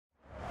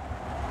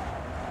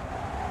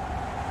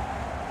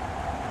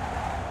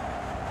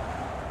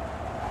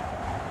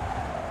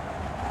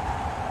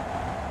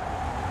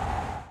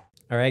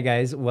All right,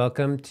 guys,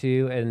 welcome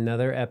to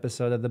another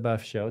episode of The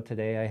Buff Show.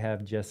 Today I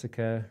have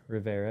Jessica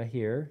Rivera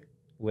here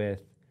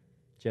with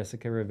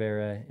Jessica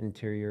Rivera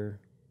Interior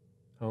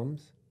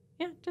Homes.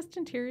 Yeah, just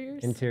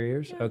interiors.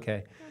 Interiors? Yeah.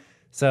 Okay.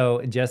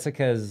 So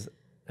Jessica's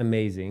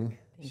amazing.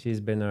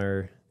 She's been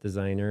our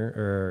designer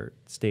or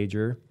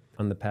stager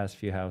on the past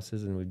few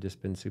houses, and we've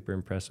just been super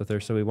impressed with her.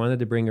 So we wanted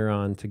to bring her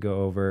on to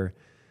go over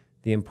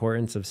the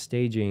importance of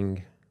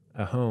staging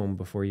a home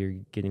before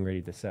you're getting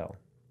ready to sell.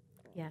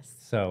 Yes.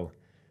 So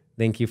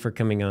thank you for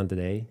coming on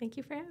today. Thank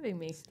you for having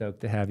me. Stoked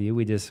to have you.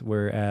 We just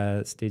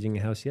were staging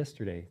a house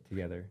yesterday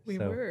together. We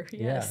were,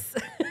 yes.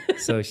 Yeah.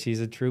 So she's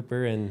a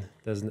trooper and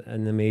does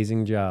an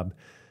amazing job.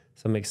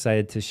 So I'm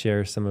excited to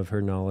share some of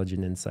her knowledge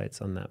and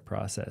insights on that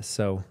process.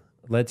 So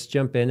let's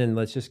jump in and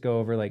let's just go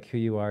over like who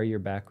you are, your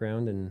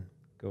background, and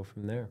go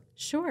from there.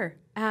 Sure.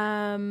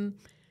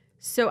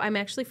 So I'm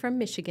actually from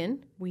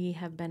Michigan. We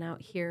have been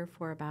out here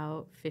for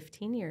about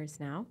 15 years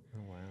now.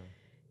 Oh, wow.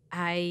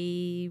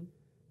 I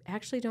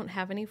actually don't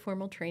have any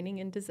formal training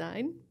in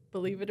design,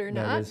 believe it or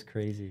not. That is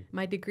crazy.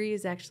 My degree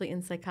is actually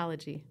in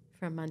psychology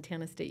from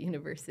Montana State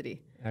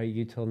University.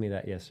 You told me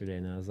that yesterday,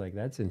 and I was like,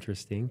 that's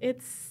interesting.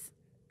 It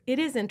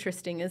is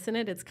interesting, isn't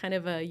it? It's kind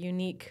of a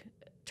unique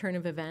turn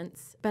of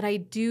events. But I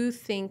do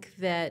think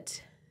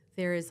that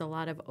there is a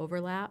lot of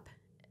overlap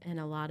and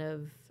a lot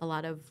of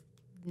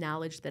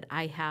knowledge that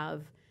I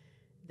have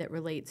that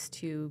relates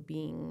to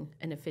being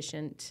an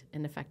efficient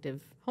and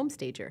effective home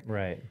stager.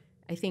 Right.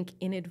 I think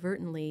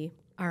inadvertently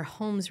our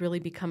homes really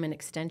become an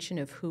extension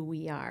of who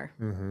we are.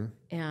 Mm-hmm.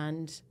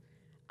 And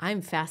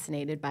I'm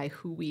fascinated by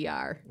who we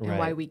are and Right.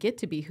 why we get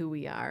to be who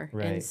we are.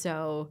 Right. And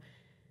so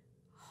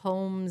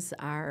homes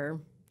are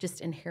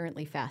just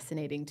inherently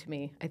fascinating to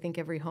me. I think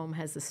every home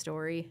has a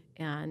story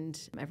and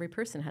every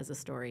person has a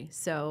story.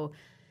 So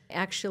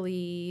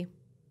actually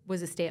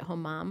was a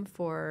stay-at-home mom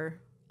for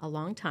a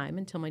long time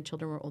until my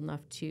children were old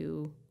enough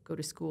to go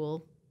to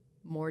school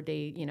more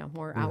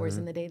hours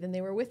in the day than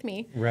they were with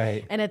me.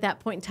 Right. And at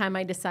that point in time,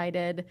 I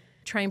decided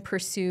try and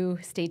pursue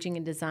staging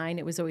and design.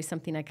 It was always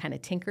something I kind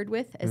of tinkered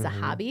with as a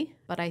hobby,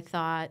 but I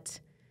thought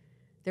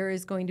there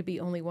is going to be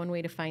only one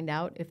way to find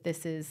out if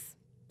this is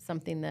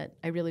something that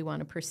I really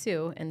want to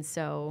pursue. And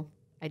so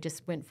I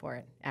just went for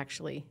it,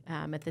 actually.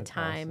 At the That's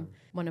time, awesome.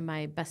 one of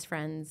my best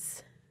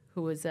friends,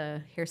 who was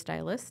a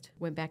hairstylist,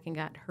 went back and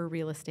got her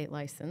real estate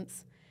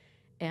license.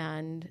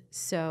 And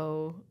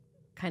so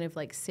kind of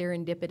like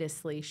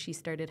serendipitously, she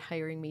started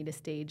hiring me to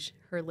stage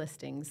her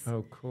listings.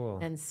 Oh, cool.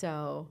 And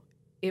so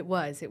it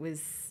was,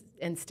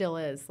 and still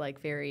is,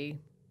 like very,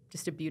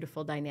 just a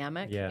beautiful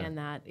dynamic. Yeah. And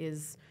that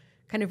is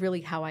kind of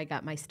really how I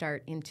got my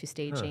start into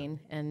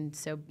staging. And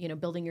so,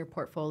 building your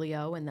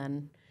portfolio and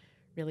then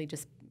really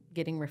just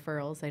getting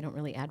referrals. I don't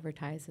really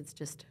advertise. It's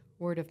just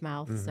word of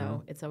mouth.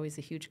 So it's always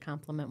a huge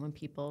compliment when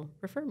people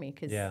refer me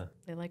because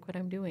they like what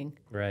I'm doing.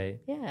 Right.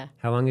 Yeah.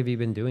 How long have you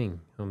been doing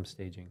home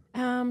staging?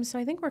 So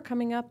I think we're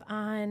coming up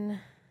on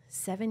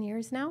 7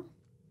 years now.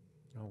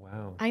 Oh,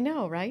 wow. I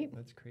know, right?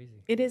 That's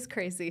crazy. It is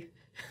crazy.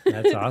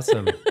 That's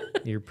awesome.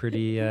 You're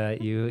pretty,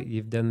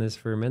 you've done this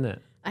for a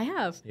minute. I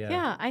have. Yeah.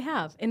 Yeah, I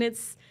have. And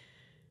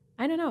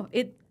I don't know.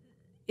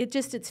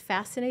 It's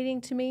fascinating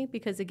to me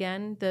because,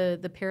 again,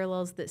 the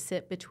parallels that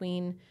sit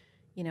between,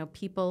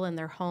 people and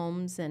their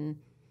homes and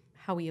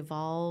how we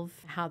evolve,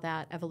 how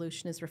that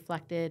evolution is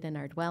reflected in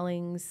our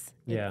dwellings.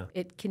 Yeah.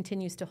 It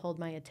continues to hold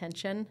my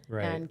attention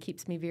and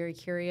keeps me very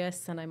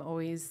curious. And I'm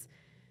always,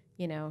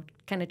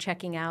 kind of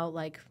checking out,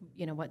 like,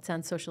 what's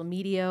on social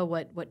media,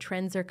 what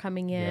trends are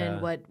coming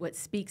in, what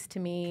speaks to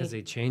me. Because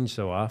they change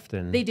so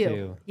often. They do.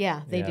 Too.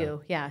 Yeah, they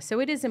do. Yeah. So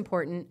it is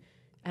important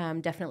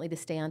definitely to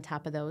stay on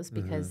top of those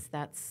because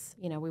that's,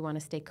 we want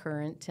to stay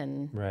current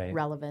and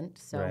relevant.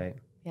 So,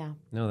 yeah.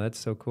 No, that's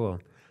so cool.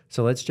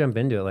 So let's jump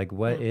into it. Like,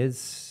 what is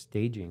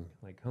staging,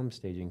 like home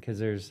staging?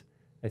 Because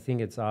I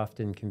think it's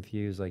often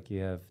confused. Like,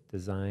 you have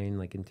design,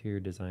 like interior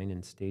design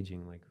and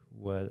staging. Like,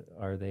 what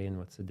are they and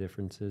what's the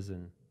differences?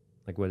 And,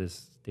 like, what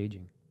is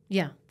staging?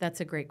 Yeah, that's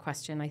a great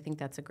question. I think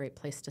that's a great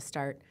place to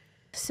start.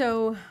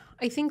 So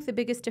I think the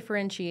biggest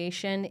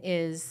differentiation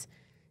is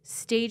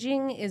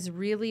staging is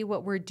really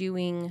what we're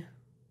doing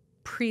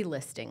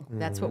pre-listing.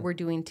 That's what we're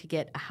doing to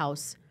get a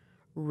house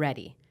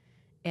ready.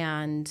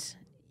 And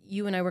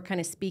you and I were kind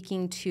of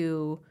speaking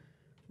to,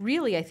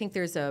 really, I think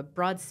there's a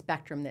broad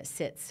spectrum that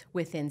sits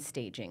within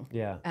staging.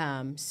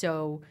 Yeah.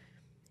 So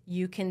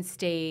you can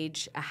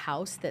stage a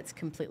house that's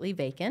completely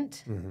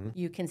vacant.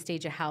 You can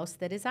stage a house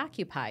that is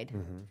occupied.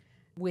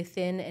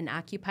 Within an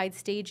occupied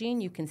staging,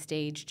 you can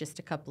stage just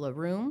a couple of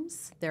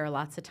rooms. There are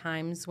lots of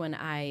times when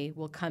I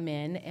will come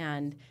in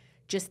and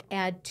just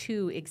add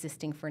to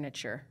existing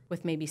furniture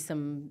with maybe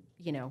some,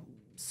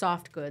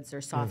 soft goods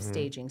or soft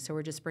staging. So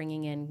we're just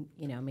bringing in,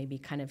 maybe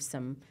kind of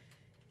some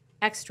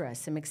extra,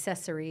 some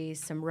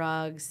accessories, some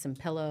rugs, some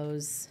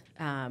pillows,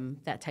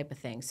 that type of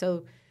thing.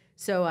 So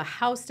a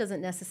house doesn't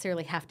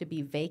necessarily have to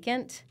be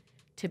vacant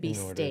to be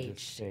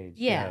staged.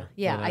 Yeah.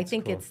 No, I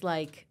think cool. it's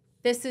like,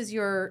 this is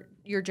your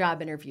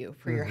job interview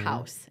for your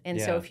house. And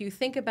so if you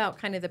think about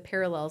kind of the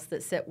parallels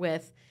that sit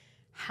with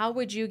how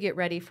would you get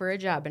ready for a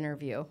job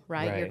interview,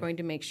 right? You're Right. going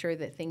to make sure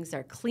that things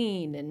are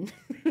clean and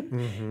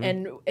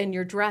Mm-hmm. and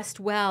you're dressed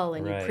well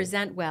and you Right.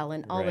 present well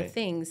and all the Right.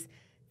 things.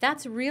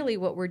 That's really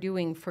what we're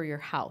doing for your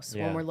house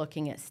when Yeah. we're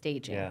looking at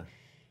staging. Yeah.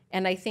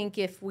 And I think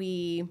if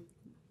we,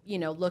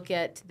 look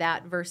at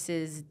that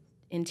versus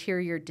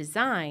interior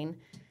design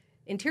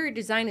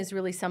is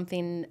really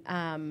something,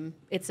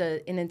 it's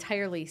an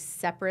entirely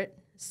separate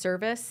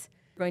service.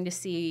 We're going to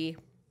see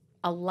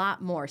a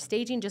lot more.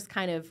 Staging just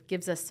kind of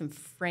gives us some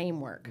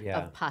framework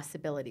of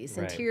possibilities.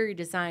 Right. Interior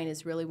design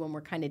is really when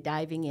we're kind of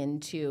diving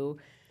into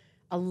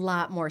a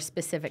lot more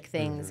specific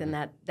things, and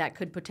that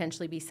could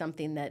potentially be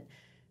something that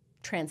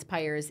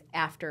transpires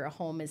after a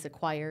home is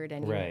acquired,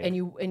 and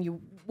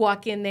you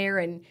walk in there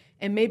and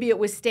maybe it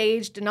was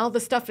staged and all the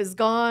stuff is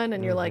gone,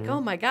 and you're like,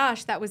 oh my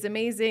gosh, that was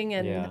amazing,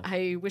 and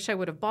I wish I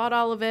would have bought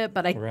all of it,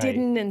 but I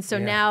didn't, and so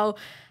now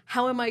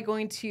how am I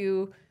going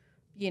to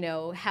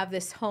have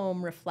this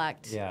home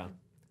reflect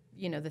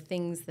the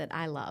things that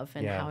I love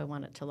and how I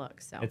want it to look.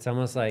 So it's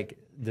almost like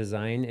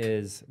design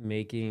is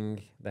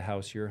making the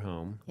house your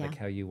home, like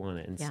how you want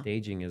it, and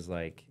staging is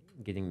like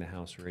getting the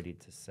house ready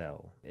to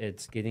sell.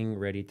 It's getting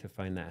ready to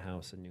find that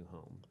house a new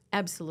home.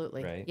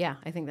 Absolutely. Right? Yeah,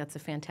 I think that's a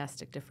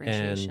fantastic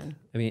differentiation. And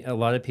I mean, a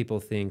lot of people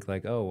think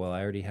like, oh, well,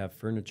 I already have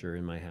furniture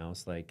in my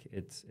house, like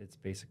it's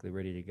basically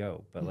ready to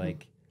go. But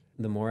like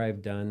the more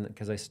I've done,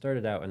 because I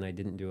started out and I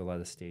didn't do a lot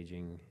of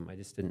staging, I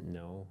just didn't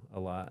know a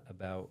lot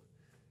about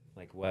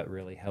like what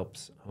really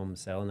helps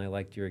homes sell. And I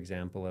liked your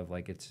example of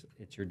like it's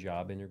your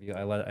job interview.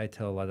 I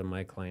tell a lot of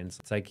my clients,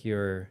 it's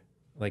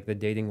like the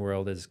dating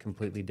world is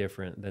completely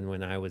different than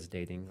when I was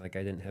dating. Like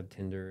I didn't have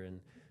Tinder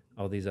and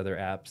all these other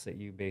apps that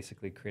you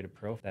basically create a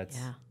profile.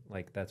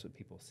 That's what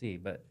people see.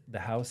 But the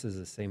house is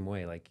the same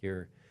way. Like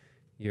you're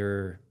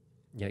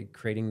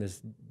creating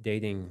this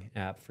dating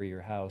app for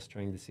your house,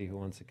 trying to see who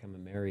wants to come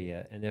and marry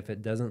you. And if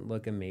it doesn't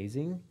look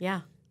amazing,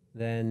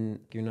 then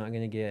you're not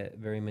going to get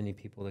very many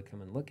people to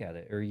come and look at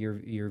it, or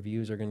your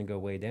views are going to go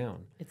way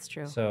down. It's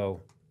true. So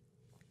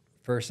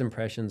first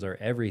impressions are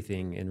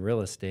everything in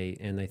real estate,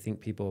 and I think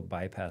people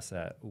bypass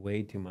that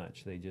way too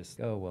much. They just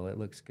go, well, it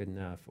looks good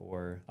enough.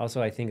 Or also,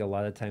 I think a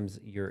lot of times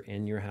you're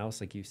in your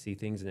house, like you see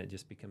things and it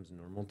just becomes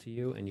normal to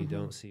you, and you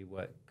don't see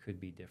what could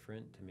be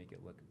different to make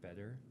it look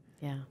better.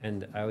 Yeah.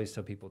 And I always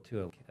tell people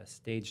too, a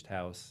staged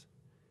house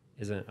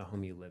isn't a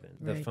home you live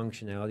in. Right. The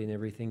functionality and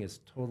everything is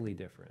totally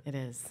different. It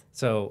is.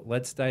 So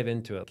let's dive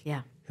into it.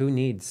 Yeah. Who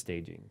needs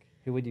staging?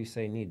 Who would you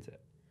say needs it?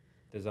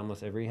 Does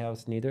almost every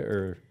house need it,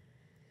 or?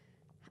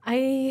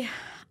 I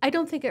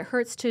don't think it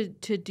hurts to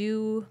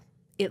do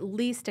at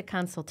least a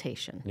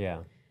consultation. Yeah.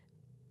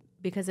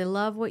 Because I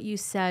love what you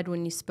said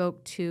when you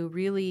spoke to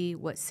really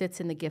what sits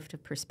in the gift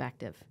of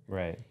perspective.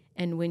 Right.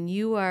 And when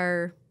you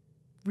are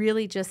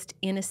really just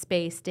in a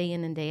space day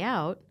in and day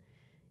out,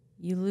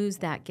 you lose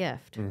that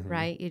gift,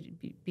 right?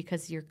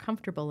 Because you're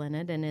comfortable in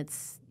it, and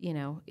it's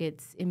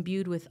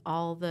imbued with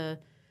all the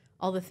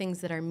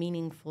things that are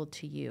meaningful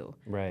to you.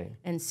 Right.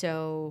 And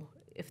so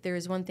if there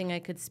is one thing I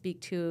could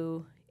speak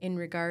to in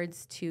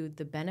regards to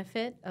the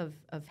benefit of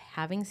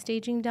having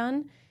staging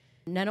done,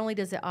 not only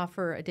does it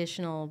offer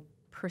additional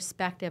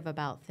perspective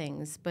about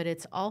things, but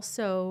it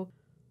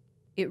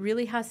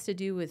really has to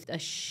do with a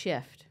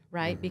shift,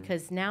 right?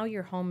 Because now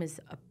your home is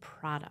a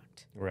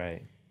product.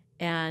 Right.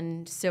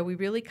 And so we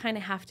really kind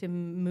of have to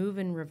move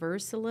in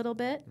reverse a little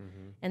bit.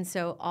 And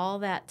so all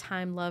that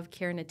time, love,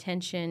 care, and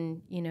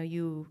attention,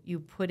 you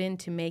put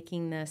into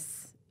making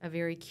this a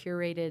very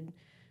curated,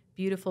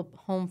 beautiful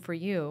home for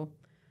you,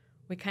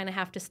 we kind of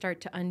have to start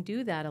to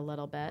undo that a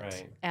little bit,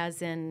 Right.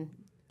 as in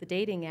the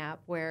dating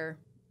app where,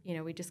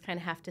 we just kind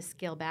of have to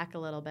scale back a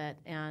little bit.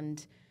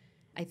 And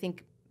I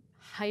think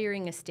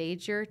hiring a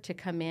stager to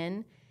come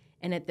in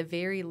and at the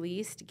very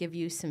least give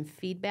you some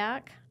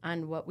feedback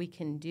on what we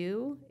can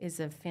do is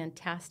a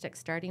fantastic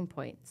starting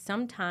point.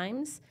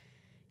 Sometimes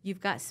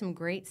you've got some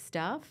great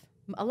stuff.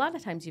 A lot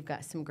of times you've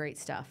got some great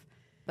stuff,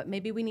 but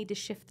maybe we need to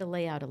shift the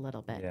layout a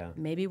little bit. Yeah.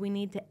 Maybe we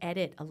need to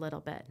edit a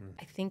little bit.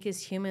 I think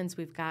as humans,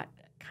 we've got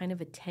kind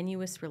of a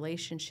tenuous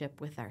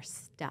relationship with our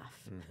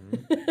stuff.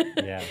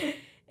 Yeah.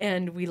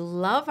 And we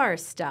love our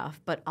stuff,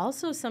 but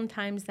also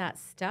sometimes that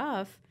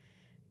stuff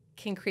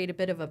can create a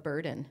bit of a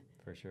burden.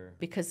 For sure.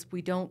 Because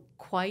we don't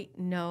quite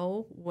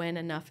know when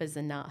enough is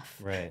enough.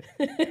 Right.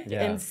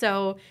 Yeah. And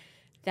so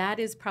that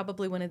is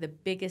probably one of the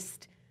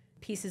biggest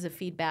pieces of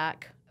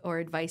feedback or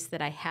advice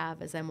that I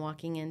have as I'm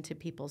walking into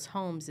people's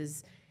homes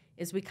is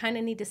we kind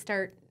of need to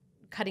start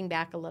cutting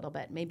back a little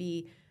bit.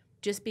 Maybe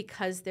just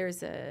because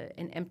there's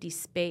an empty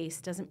space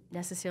doesn't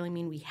necessarily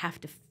mean we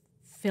have to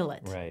fill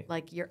it. Right.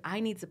 Like your eye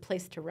needs a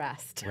place to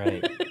rest.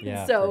 Right.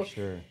 Yeah, So, for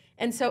sure.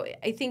 And so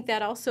I think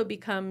that also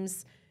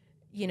becomes,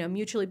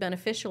 mutually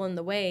beneficial in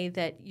the way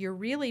that you're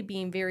really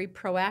being very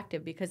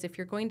proactive, because if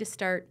you're going to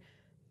start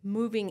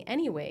moving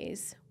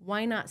anyways,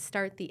 why not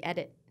start the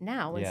edit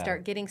now and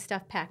start getting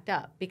stuff packed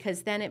up?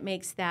 Because then it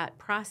makes that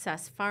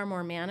process far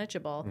more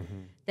manageable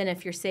than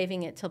if you're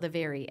saving it till the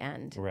very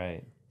end.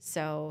 Right.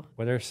 So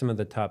What are some of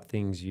the top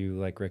things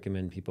you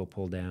recommend people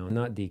pull down?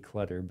 Not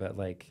declutter, but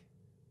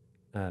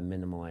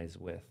minimalize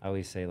with. I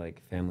always say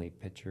like family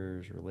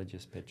pictures,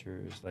 religious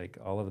pictures, like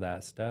all of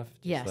that stuff.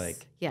 Just Yes.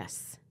 like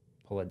Yes.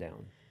 pull it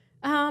down.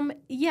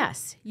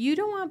 Yes. You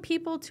don't want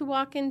people to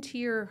walk into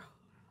your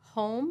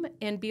home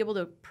and be able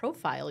to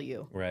profile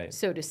you, Right.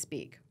 so to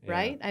speak, Yeah.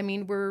 right? I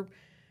mean,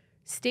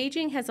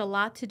 staging has a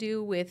lot to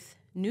do with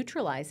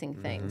neutralizing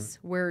things.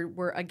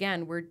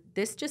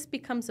 This just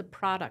becomes a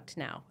product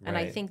now. And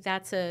I Right. think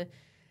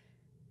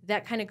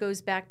that kind of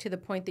goes back to the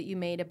point that you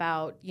made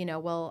about,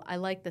 well, I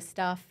like the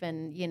stuff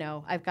and,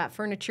 I've got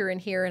furniture in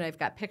here and I've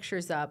got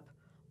pictures up.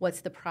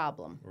 What's the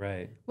problem?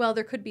 Right. Well,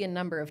 there could be a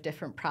number of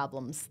different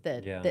problems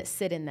that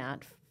sit in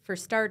that. For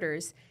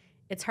starters,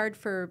 it's hard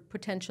for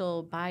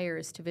potential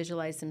buyers to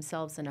visualize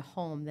themselves in a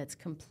home that's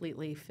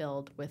completely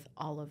filled with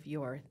all of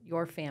your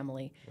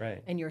family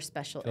Right. and your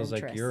special Feels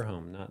interests. like your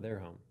home, not their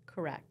home.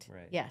 Correct.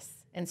 Right.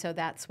 Yes. And so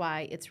that's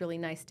why it's really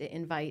nice to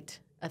invite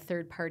a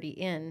third party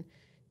in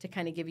to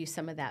kind of give you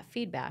some of that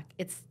feedback.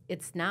 It's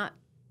not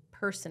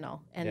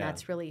personal, and Yeah.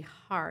 that's really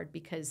hard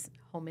because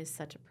home is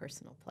such a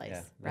personal place,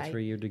 Yeah. That's right?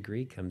 where your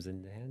degree comes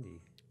into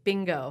handy.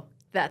 Bingo.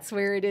 That's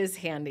where it is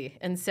handy.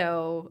 And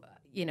so,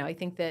 I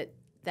think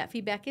that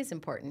feedback is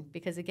important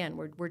because, again,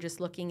 we're just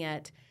looking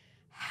at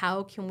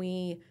how can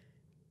we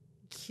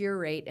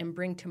curate and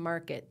bring to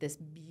market this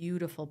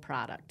beautiful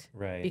product.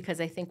 Right.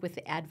 Because I think with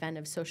the advent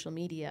of social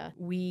media,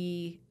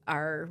 we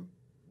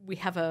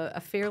have a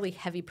fairly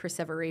heavy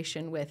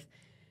perseveration with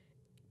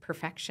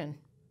perfection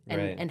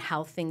and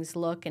how things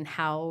look and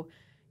how,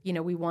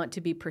 we want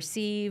to be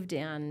perceived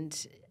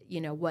and,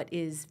 what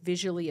is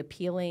visually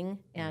appealing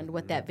and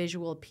what that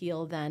visual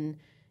appeal then,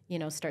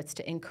 starts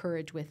to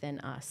encourage within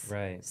us.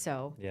 Right.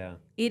 So Yeah.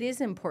 it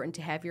is important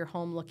to have your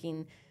home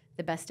looking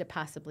the best it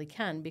possibly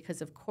can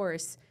because, of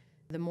course,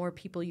 the more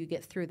people you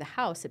get through the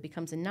house, it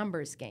becomes a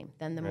numbers game.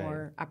 Then the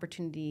more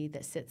opportunity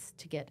that sits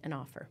to get an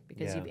offer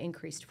because you've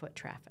increased foot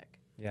traffic.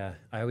 Yeah.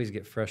 I always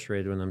get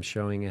frustrated when I'm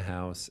showing a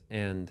house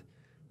and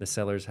the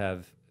sellers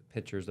have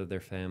pictures of their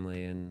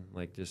family and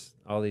like just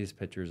all these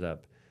pictures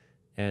up.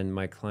 And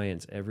my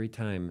clients, every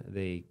time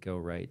they go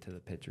right to the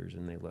pictures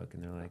and they look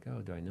and they're like,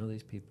 oh, do I know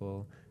these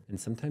people? And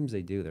sometimes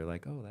they do. They're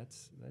like, oh,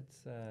 that's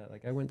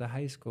like I went to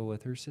high school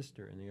with her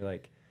sister. And you're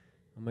like,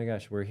 oh my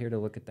gosh, we're here to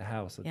look at the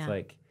house. It's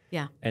like,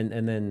 yeah. And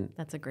then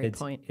that's a great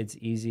point. It's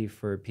easy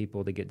for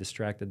people to get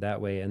distracted that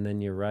way. And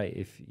then you're right.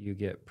 If you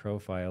get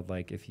profiled,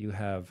 like if you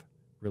have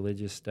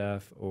religious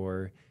stuff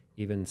or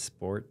even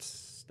sports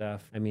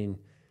stuff, I mean,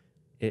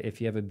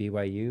 if you have a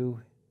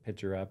BYU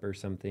picture up or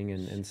something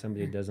and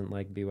somebody doesn't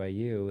like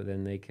BYU,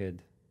 then it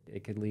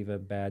could leave a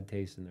bad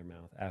taste in their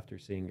mouth after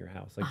seeing your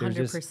house. Like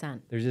 100%.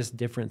 There's just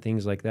different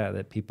things like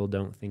that people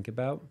don't think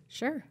about.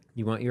 Sure.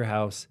 You want your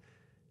house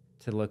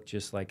to look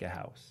just like a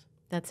house.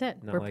 That's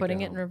it. Not We're like putting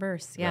a it in home.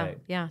 reverse. Yeah. Right.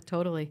 Yeah,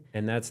 totally.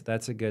 And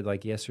that's a good,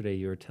 like yesterday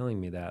you were telling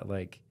me that,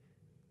 like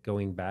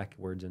going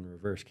backwards in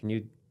reverse. Can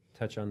you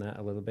touch on that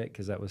a little bit?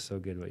 Because that was so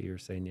good what you were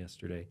saying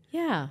yesterday.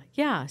 Yeah.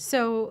 Yeah.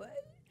 So,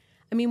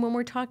 I mean, when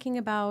we're talking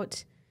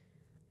about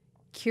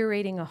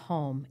curating a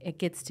home, it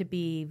gets to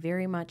be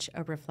very much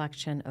a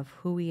reflection of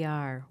who we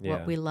are,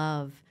 what we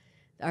love,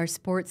 our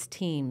sports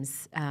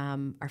teams,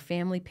 our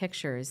family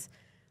pictures,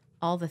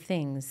 all the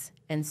things.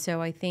 And so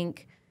I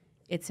think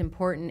it's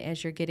important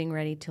as you're getting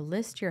ready to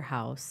list your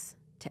house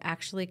to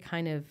actually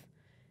kind of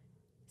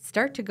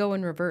start to go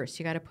in reverse.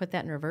 You got to put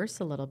that in reverse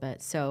a little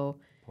bit. So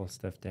Pull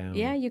stuff down.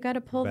 yeah, you got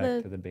to pull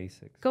back to the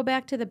basics. Go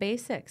back to the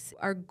basics.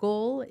 Our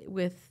goal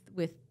with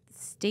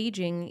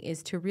staging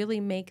is to really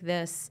make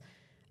this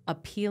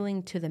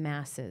appealing to the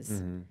masses.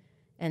 Mm-hmm.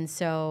 And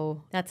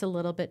so that's a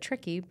little bit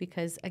tricky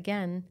because,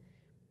 again,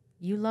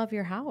 you love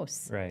your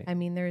house. Right. I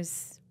mean,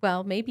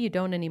 maybe you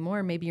don't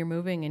anymore. Maybe you're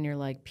moving and you're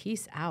like,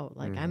 peace out.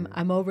 Like,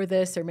 I'm over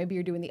this, or maybe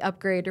you're doing the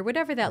upgrade or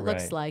whatever that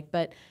looks like.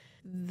 But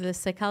the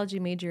psychology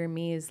major in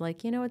me is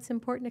like, it's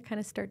important to kind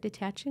of start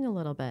detaching a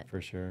little bit. For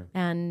sure.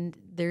 And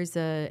there's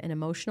an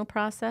emotional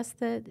process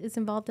that is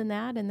involved in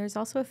that. And there's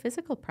also a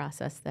physical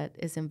process that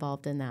is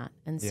involved in that.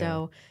 And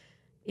so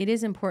it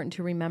is important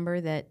to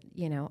remember that,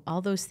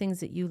 all those things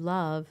that you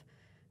love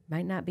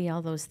might not be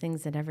all those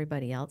things that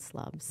everybody else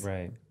loves.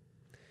 Right.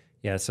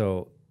 Yeah.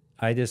 So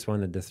I just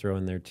wanted to throw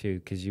in there too,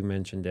 because you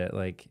mentioned it,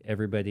 like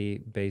everybody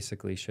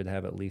basically should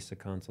have at least a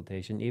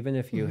consultation, even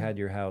if you had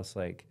your house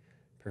like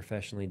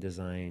professionally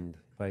designed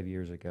 5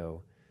 years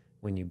ago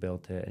when you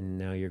built it and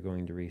now you're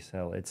going to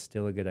resell. It's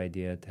still a good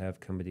idea to have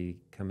somebody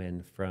come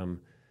in from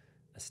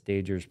a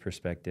stager's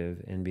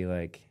perspective and be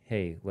like,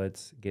 hey,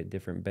 let's get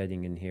different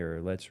bedding in here.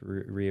 Or let's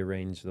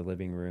rearrange the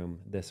living room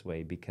this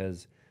way,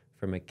 because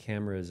from a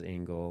camera's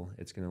angle,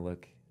 it's going to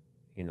look,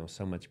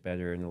 so much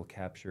better, and it'll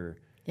capture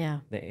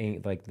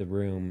the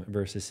room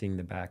versus seeing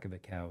the back of a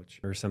couch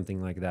or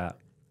something like that.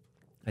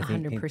 I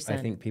 100%. I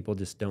think people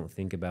just don't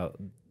think about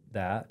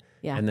that.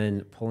 Yeah. And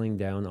then pulling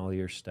down all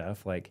your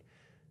stuff, like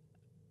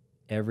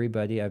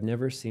everybody, I've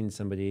never seen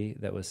somebody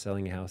that was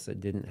selling a house that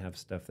didn't have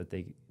stuff that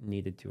they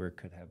needed to or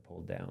could have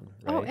pulled down.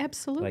 Right? Oh,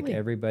 absolutely. Like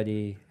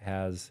everybody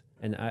has,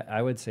 and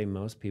I would say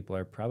most people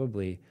are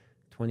probably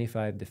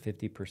 25 to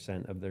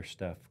 50% of their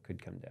stuff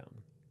could come down.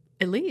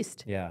 At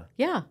least. Yeah.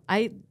 Yeah.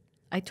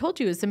 I told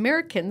you, as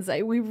Americans,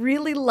 we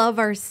really love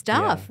our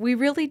stuff. Yeah. We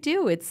really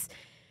do. It's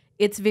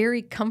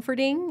very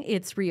comforting.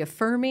 It's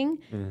reaffirming.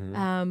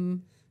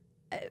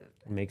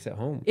 It makes it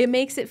home. It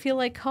makes it feel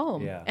like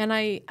home. Yeah. And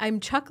I'm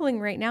chuckling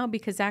right now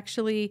because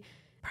actually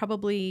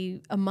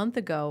probably a month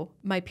ago,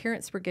 my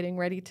parents were getting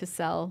ready to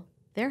sell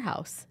their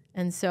house.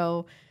 And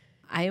so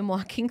I am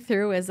walking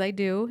through as I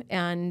do,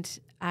 and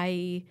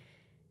I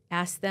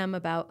asked them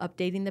about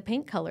updating the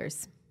paint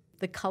colors.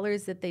 The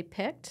colors that they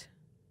picked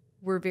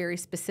were very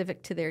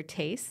specific to their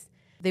tastes.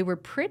 They were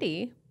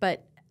pretty,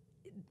 but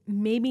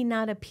maybe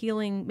not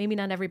appealing, maybe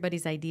not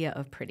everybody's idea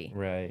of pretty.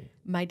 Right.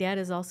 My dad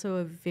is also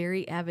a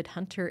very avid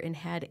hunter and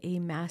had a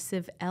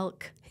massive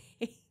elk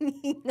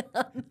hanging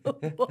on the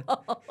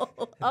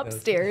wall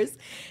upstairs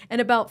and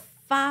about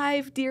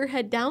 5 deer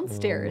head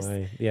downstairs. Oh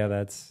my. Yeah,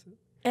 that's...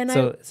 And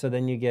so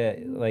then you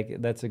get, like,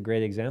 that's a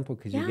great example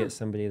because you get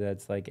somebody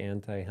that's like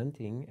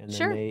anti-hunting and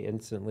then they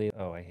instantly,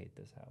 oh, I hate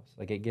this house.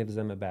 Like, it gives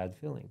them a bad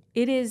feeling.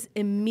 It is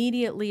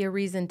immediately a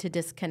reason to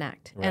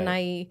disconnect. Right. And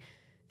I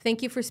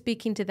thank you for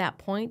speaking to that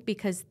point,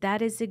 because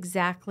that is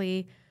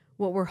exactly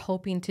what we're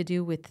hoping to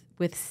do with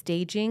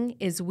staging.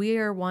 Is we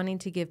are wanting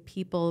to give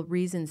people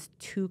reasons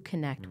to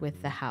connect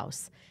with the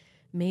house.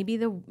 Maybe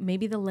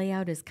the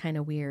layout is kind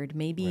of weird.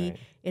 Maybe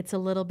it's a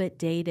little bit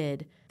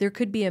dated. There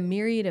could be a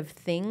myriad of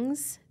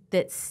things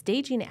that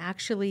staging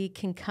actually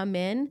can come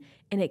in,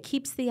 and it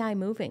keeps the eye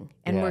moving.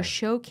 And we're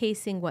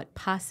showcasing what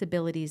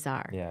possibilities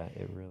are. Yeah,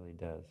 it really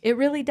does. It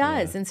really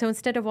does. Yeah. And so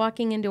instead of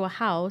walking into a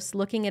house,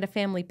 looking at a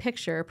family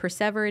picture,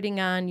 perseverating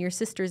on your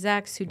sister's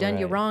ex who done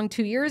you wrong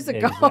 2 years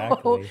ago,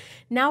 Exactly.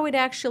 now it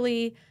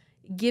actually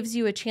gives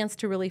you a chance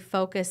to really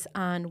focus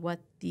on what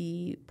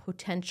the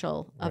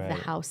potential of the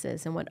house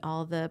is and what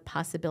all the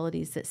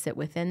possibilities that sit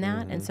within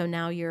that. And so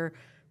now you're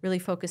really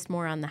focused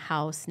more on the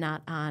house,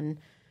 not on,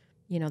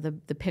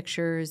 the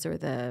pictures or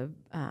the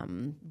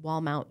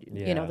wall mount,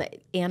 the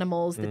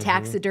animals, the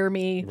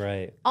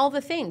taxidermy, all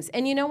the things.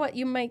 And you know what?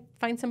 You might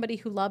find somebody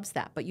who loves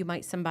that, but you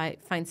might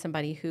find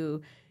somebody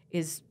who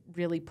is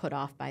really put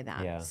off by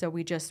that. Yeah. So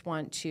we just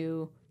want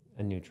to...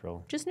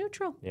 Just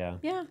neutral. Yeah.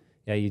 Yeah.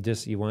 Yeah,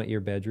 you want your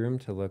bedroom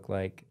to look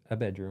like a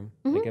bedroom,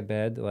 like a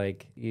bed.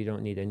 Like, you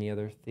don't need any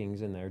other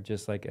things in there,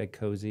 just like a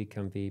cozy,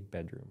 comfy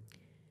bedroom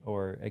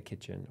or a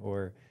kitchen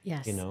or,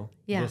 just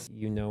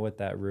what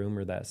that room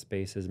or that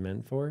space is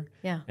meant for.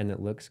 Yeah. And it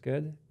looks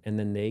good. And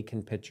then they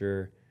can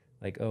picture,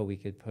 like, oh, we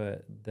could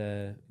put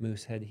the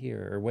moose head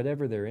here or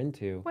whatever they're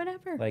into.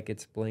 Whatever. Like,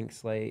 it's blank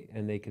slate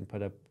and they can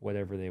put up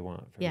whatever they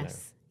want from there.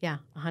 Yeah,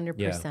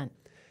 100%.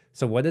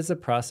 So what does the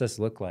process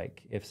look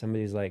like if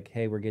somebody's like,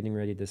 hey, we're getting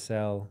ready to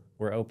sell,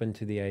 we're open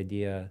to the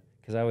idea?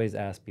 Because I always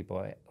ask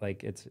people,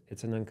 like,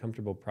 it's an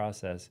uncomfortable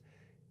process.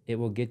 It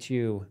will get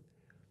you,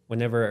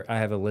 whenever I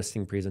have a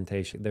listing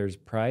presentation, there's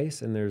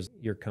price and there's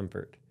your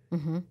comfort.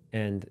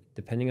 And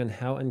depending on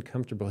how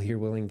uncomfortable you're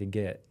willing to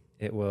get,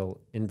 it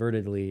will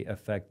invertedly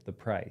affect the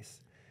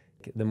price.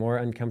 The more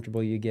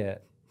uncomfortable you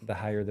get, the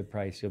higher the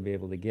price you'll be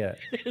able to get.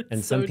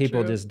 And some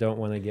people just don't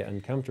want to get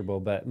uncomfortable,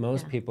 but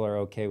most people are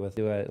okay with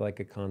do it like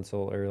a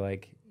consult or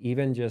like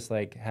even just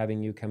like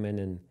having you come in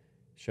and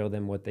show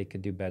them what they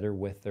could do better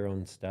with their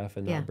own stuff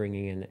and not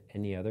bringing in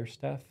any other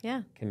stuff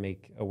can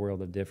make a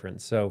world of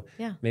difference. So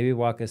maybe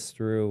walk us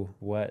through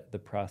what the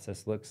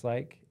process looks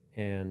like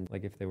and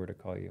like if they were to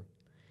call you.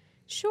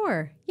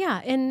 Sure. Yeah.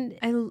 And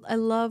I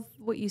love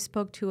what you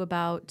spoke to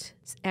about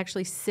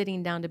actually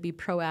sitting down to be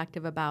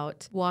proactive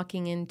about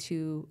walking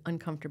into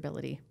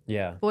uncomfortability.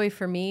 Yeah. Boy,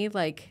 for me,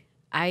 like,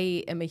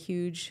 I am a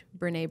huge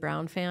Brene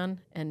Brown fan,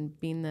 and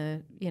being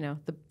the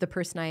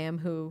person I am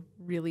who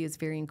really is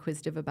very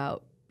inquisitive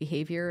about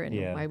behavior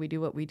and why we do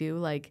what we do,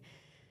 like,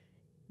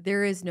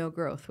 there is no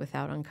growth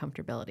without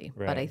uncomfortability.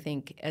 But I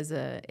think as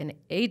an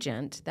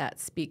agent, that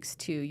speaks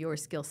to your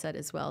skill set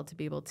as well, to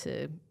be able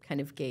to kind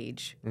of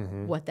gauge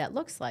what that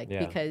looks like,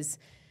 because,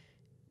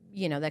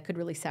 that could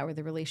really sour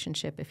the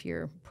relationship if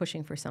you're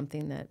pushing for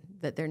something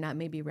that they're not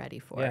maybe ready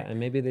for. Yeah, and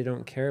maybe they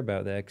don't care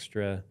about the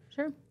extra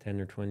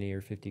 10 or 20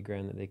 or 50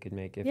 grand that they could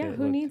make if it who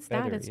looked needs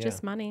better. that? It's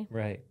just money.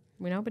 Right.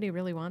 Nobody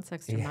really wants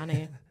extra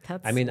money.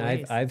 That's I mean,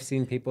 waste. I've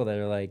seen people that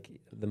are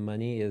like, the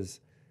money is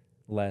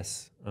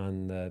less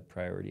on the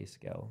priority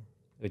scale,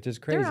 which is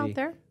crazy. They're out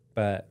there.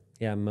 But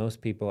yeah, most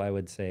people I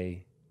would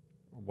say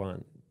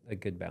want a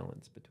good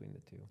balance between the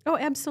two. Oh,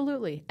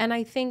 absolutely. And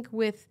I think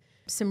with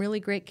some really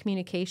great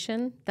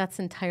communication, that's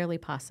entirely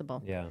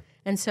possible. Yeah.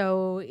 And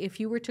so if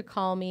you were to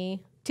call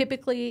me,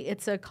 typically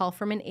it's a call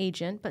from an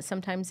agent, but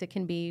sometimes it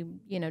can be,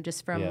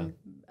 just from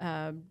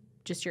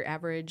just your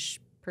average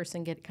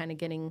person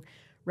getting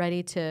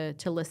ready to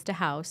list a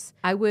house.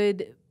 I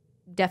would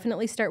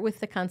definitely start with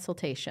the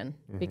consultation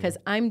because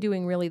I'm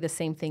doing really the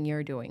same thing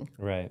you're doing.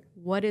 Right.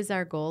 What is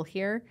our goal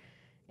here,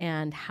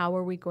 and how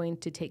are we going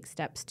to take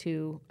steps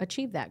to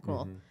achieve that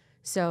goal?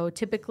 So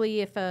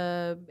typically if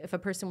a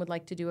person would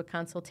like to do a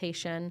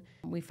consultation,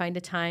 we find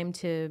a time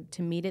to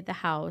meet at the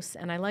house,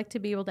 and I like to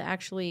be able to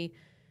actually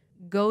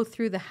go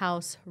through the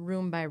house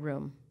room by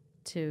room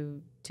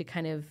to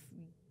kind of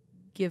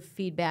give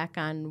feedback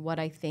on what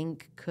I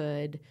think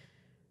could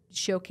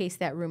showcase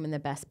that room in the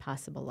best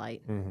possible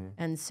light.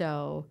 And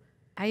so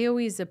I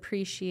always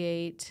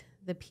appreciate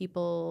the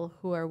people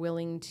who are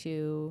willing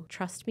to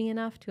trust me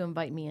enough to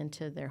invite me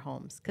into their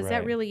homes, because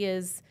that really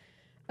is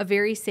a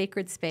very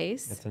sacred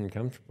space. It's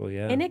uncomfortable,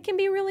 yeah. And it can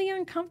be really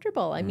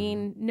uncomfortable. I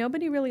mean,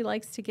 nobody really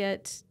likes to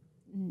get,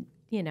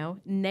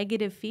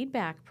 negative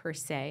feedback per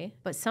se,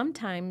 but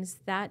sometimes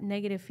that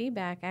negative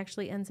feedback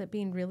actually ends up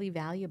being really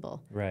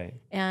valuable. Right.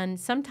 And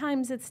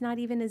sometimes it's not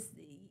even as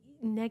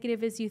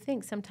negative as you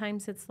think.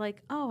 Sometimes it's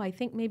like, oh, I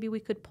think maybe we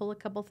could pull a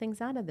couple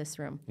things out of this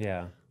room.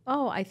 Yeah.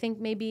 Oh, I think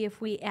maybe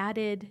if we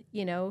added,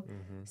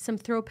 some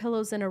throw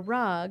pillows and a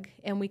rug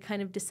and we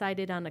kind of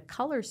decided on a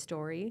color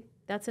story,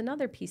 that's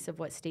another piece of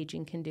what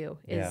staging can do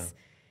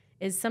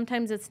is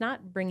sometimes it's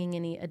not bringing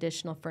any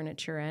additional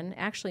furniture in.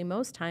 Actually,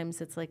 most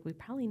times it's like we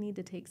probably need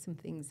to take some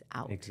things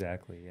out.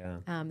 Exactly,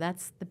 yeah.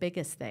 That's the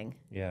biggest thing.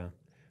 Yeah.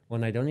 Well,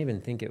 and I don't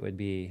even think it would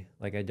be,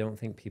 like, I don't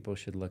think people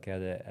should look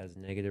at it as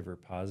negative or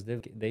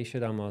positive. They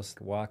should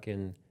almost walk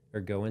in or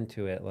go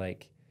into it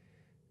like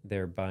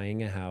they're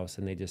buying a house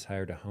and they just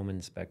hired a home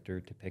inspector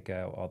to pick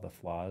out all the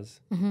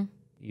flaws.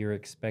 You're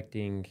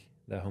expecting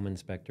the home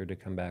inspector to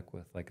come back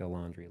with like a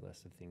laundry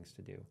list of things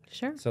to do.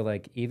 Sure. So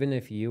like, even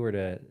if you were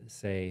to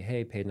say,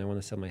 hey, Peyton, I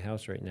want to sell my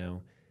house right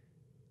now,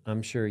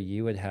 I'm sure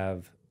you would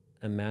have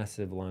a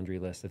massive laundry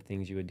list of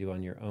things you would do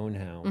on your own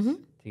house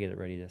to get it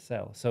ready to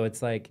sell. So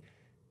it's like,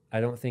 I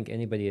don't think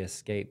anybody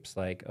escapes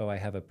like, oh, I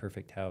have a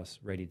perfect house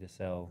ready to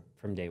sell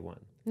from day one.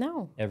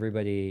 No.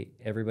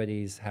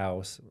 Everybody's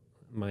house,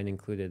 mine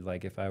included,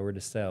 like if I were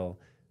to sell,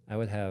 I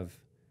would have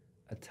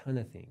a ton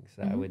of things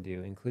that I would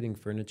do, including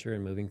furniture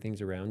and moving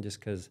things around, just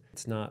because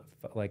it's not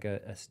like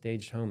a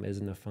staged home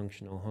isn't a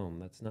functional home.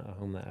 That's not a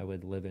home that I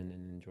would live in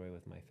and enjoy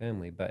with my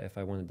family. But if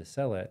I wanted to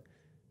sell it,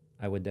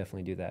 I would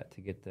definitely do that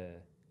to get the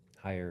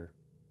higher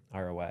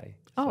ROI.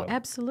 Oh,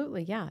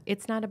 absolutely. Yeah.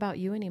 It's not about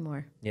you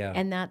anymore. Yeah.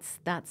 And that's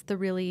the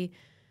really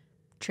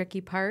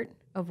tricky part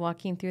of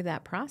walking through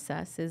that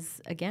process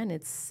is, again,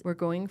 we're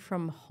going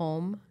from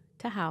home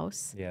to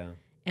house. Yeah.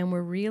 And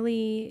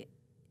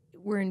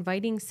we're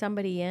inviting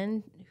somebody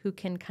in who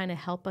can kind of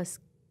help us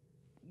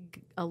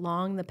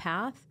along the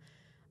path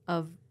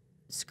of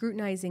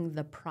scrutinizing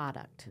the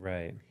product.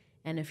 Right.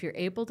 And if you're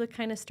able to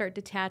kind of start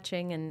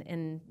detaching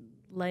and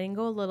letting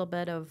go a little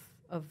bit of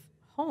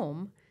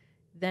home,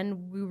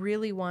 then we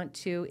really want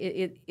to,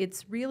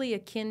 it's really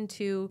akin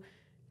to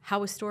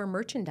how a store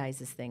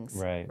merchandises things,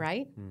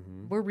 right?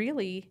 Mm-hmm. We're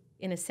really,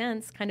 in a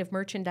sense, kind of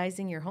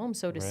merchandising your home,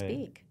 so to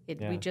speak.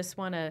 We just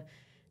want to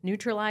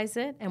neutralize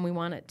it, and we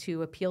want it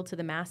to appeal to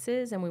the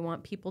masses, and we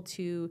want people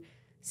to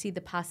see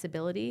the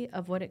possibility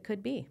of what it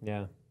could be.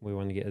 Yeah, we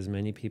want to get as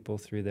many people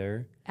through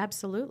there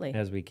absolutely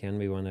as we can.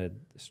 We want to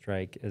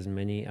strike as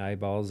many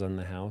eyeballs on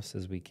the house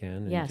as we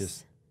can and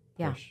just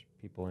push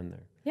people in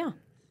there. Yeah.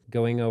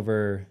 Going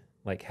over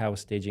like how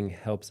staging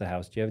helps a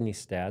house, do you have any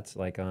stats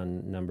like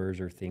on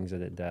numbers or things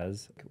that it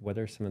does? What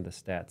are some of the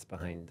stats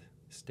behind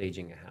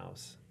staging a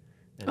house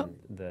and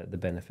the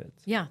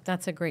benefits? Yeah,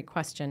 that's a great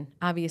question.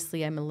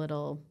 Obviously, I'm a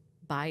little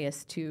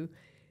biased to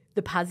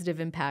the positive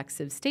impacts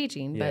of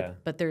staging,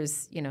 but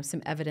there's,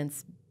 some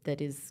evidence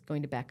that is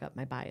going to back up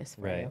my bias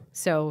for you.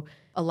 So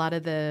a lot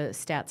of the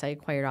stats I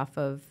acquired off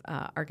of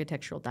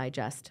Architectural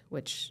Digest,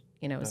 which,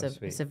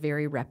 is a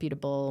very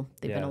reputable,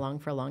 they've been along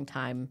for a long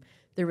time.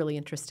 They're really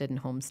interested in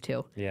homes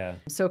too. Yeah.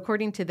 So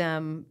according to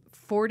them,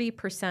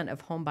 40%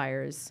 of home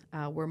buyers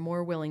were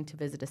more willing to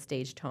visit a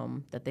staged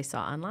home that they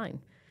saw online.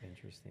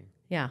 Interesting.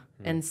 Yeah.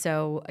 And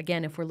so,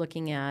 again, if we're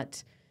looking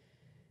at,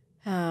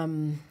 I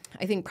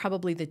think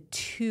probably the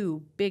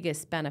two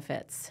biggest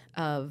benefits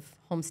of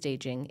home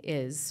staging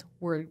is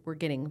we're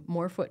getting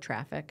more foot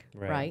traffic,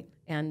 right?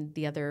 And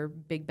the other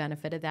big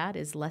benefit of that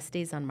is less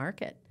days on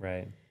market.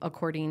 Right.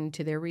 According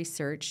to their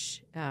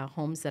research,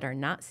 homes that are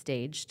not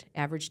staged,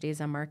 average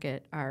days on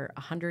market are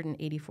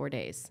 184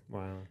 days.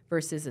 Wow.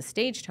 Versus a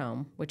staged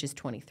home, which is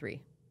 23.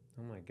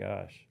 Oh my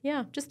gosh.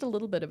 Yeah, just a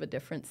little bit of a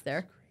difference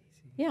there.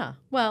 Yeah.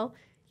 Well,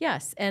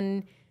 yes.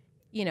 And,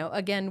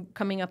 again,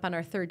 coming up on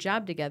our third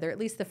job together, at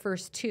least the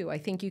first two, I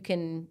think you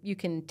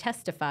can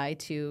testify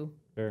to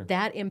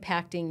that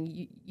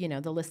impacting,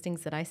 the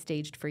listings that I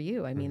staged for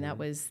you. I mean, that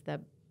was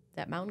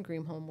that Mountain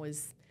Green home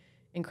was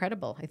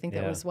incredible. I think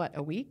that was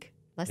a week,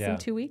 less than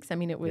 2 weeks. I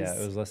mean, it was. Yeah,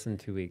 it was less than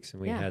 2 weeks.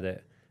 And we had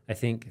it, I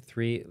think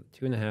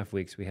 2.5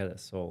 weeks, we had it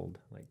sold,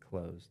 like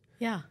closed.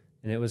 Yeah.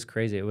 And it was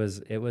crazy. It was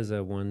a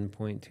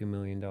 $1.2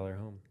 million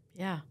home.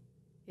 Yeah.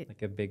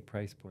 Like a big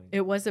price point.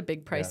 It was a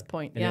big price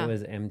point. And it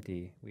was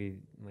empty. You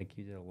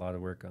did a lot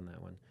of work on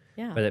that one.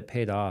 Yeah. But it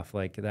paid off.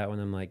 Like that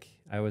one,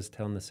 I was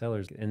telling the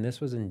sellers, and this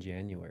was in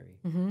January.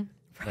 Mm-hmm.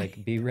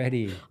 Like, be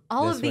ready.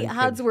 All of the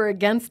odds were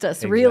against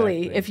us,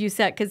 really, if you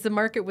said, because the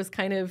market was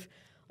kind of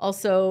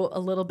also a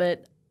little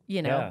bit,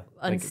 unsteady.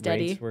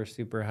 Like rates were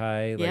super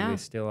high. Like they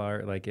still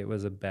are. Like it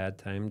was a bad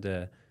time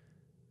to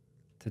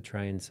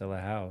try and sell a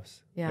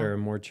house. Yeah. Or a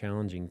more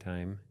challenging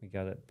time. We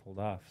got it pulled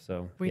off.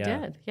 So we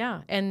did.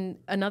 Yeah. And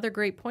another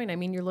great point. I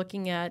mean, you're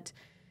looking at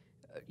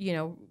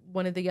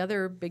one of the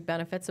other big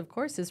benefits, of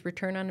course, is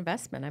return on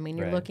investment. I mean,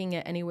 you're Right. looking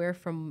at anywhere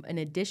from an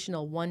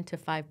additional 1% to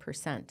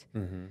 5%.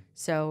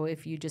 So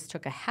if you just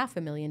took a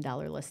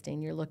 $500,000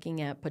 listing, you're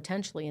looking at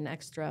potentially an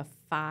extra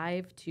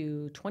 $5,000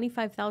 to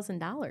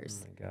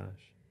 $25,000. Oh my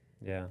gosh.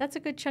 Yeah. That's a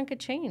good chunk of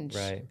change.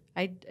 Right.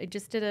 I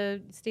just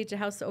did staged a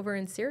house over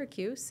in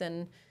Syracuse,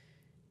 and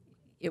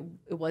it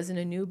wasn't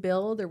a new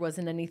build. There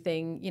wasn't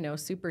anything,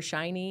 super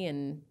shiny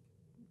and,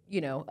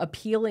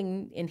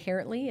 appealing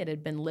inherently. It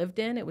had been lived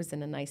in. It was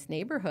in a nice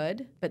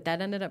neighborhood, but that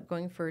ended up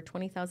going for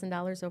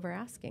 $20,000 over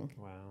asking.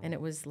 Wow. And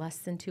it was less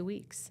than 2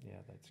 weeks. Yeah,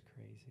 that's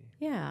crazy.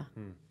 Yeah.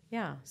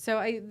 Yeah. So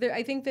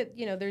I think that,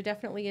 there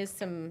definitely is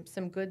some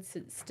good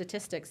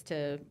statistics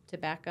to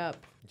back up.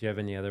 Do you have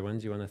any other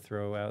ones you want to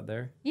throw out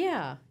there?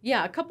 Yeah,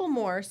 a couple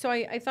more. So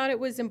I thought it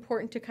was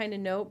important to kind of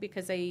note,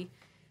 because I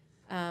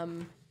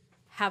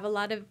have a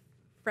lot of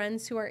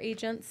friends who are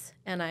agents,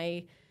 and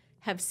I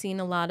have seen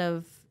a lot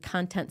of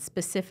content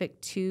specific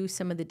to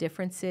some of the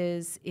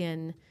differences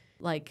in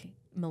like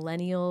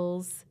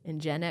millennials and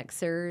Gen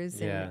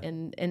Xers.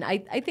 And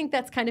I think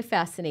that's kind of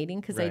fascinating,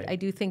 because Right. I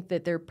do think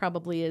that there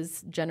probably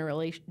is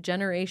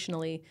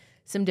generationally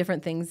some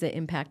different things that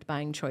impact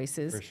buying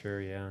choices. For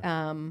sure,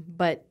 yeah.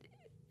 But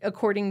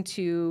according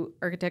to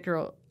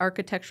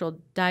Architectural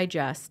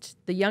Digest,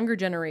 the younger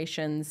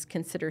generations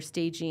consider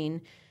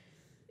staging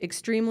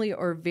extremely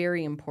or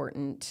very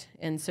important.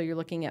 And so you're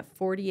looking at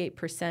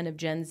 48% of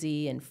Gen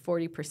Z and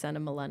 40%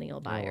 of millennial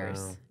buyers.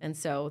 wow. And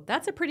so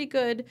that's a pretty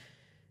good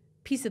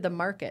piece of the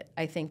market,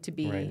 I think, to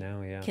be Right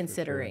now, yeah, for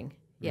considering. sure.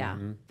 Yeah.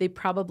 They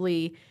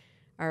probably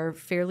are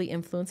fairly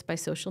influenced by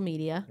social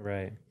media.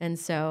 Right. And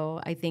so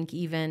I think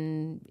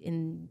even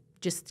in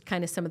just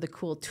kind of some of the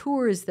cool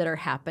tours that are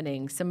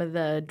happening, some of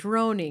the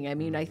droning, I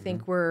mean, I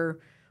think we're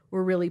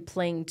really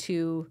playing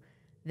to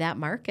that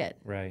market.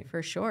 Right.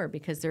 For sure,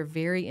 because they're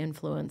very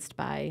influenced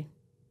by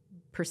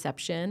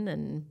perception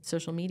and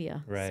social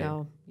media. Right.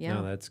 So, yeah.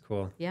 No, that's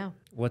cool. Yeah.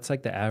 What's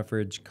like the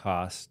average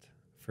cost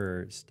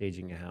for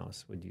staging a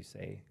house, would you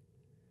say?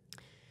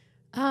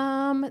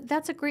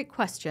 That's a great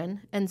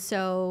question. And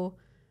so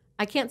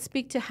I can't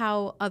speak to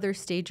how other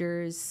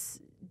stagers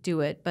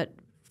do it, but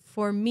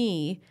for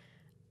me,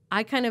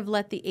 I kind of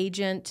let the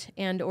agent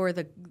and or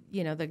the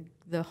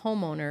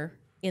homeowner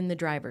in the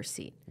driver's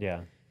seat.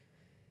 Yeah.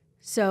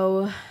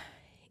 So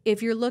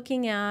if you're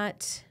looking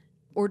at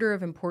order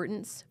of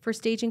importance for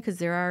staging,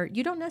 because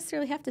you don't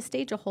necessarily have to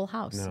stage a whole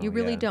house. No, You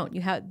really yeah.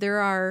 don't. There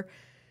are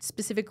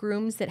specific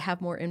rooms that have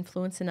more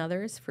influence than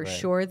others. For Right.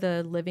 sure,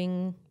 the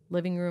living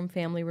room,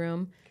 family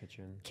room,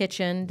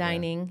 kitchen,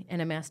 dining,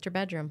 and a master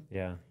bedroom.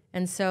 Yeah.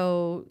 And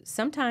so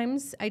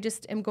sometimes I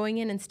just am going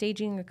in and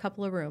staging a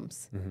couple of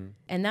rooms.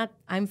 And that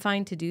I'm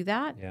fine to do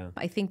that. Yeah.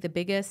 I think the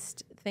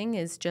biggest thing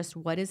is just,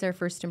 what is our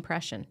first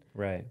impression,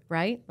 Right.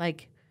 right?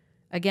 Like,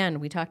 again,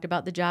 we talked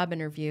about the job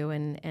interview,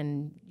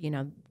 and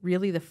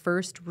really the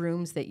first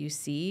rooms that you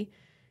see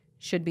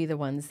should be the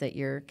ones that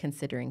you're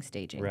considering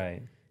staging.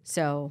 Right.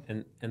 So,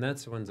 And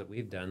that's the ones that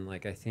we've done.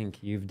 Like, I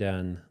think you've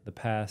done the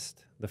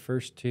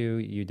first two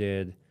you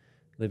did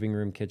living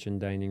room, kitchen,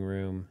 dining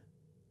room,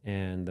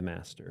 and the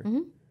master.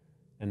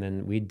 And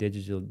then we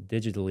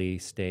digitally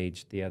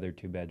staged the other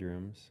 2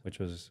 bedrooms, which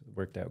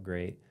worked out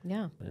great.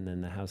 yeah. And then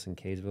the house in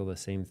Kaysville, the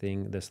same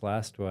thing. This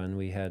last one,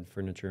 we had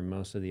furniture in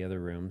most of the other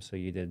rooms. So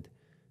you did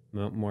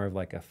more of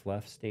like a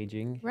fluff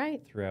staging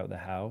Right. throughout the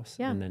house.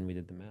 Yeah. And then we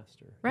did the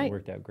master. Right. It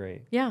worked out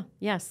great. Yeah,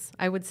 yes.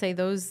 I would say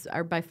those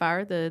are by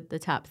far the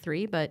top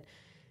 3, but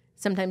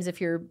sometimes if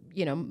you're,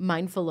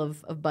 mindful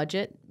of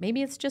budget,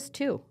 maybe it's just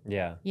 2,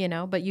 Yeah.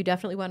 but you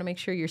definitely want to make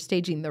sure you're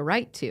staging the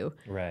right 2.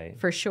 Right.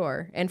 For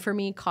sure. And for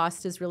me,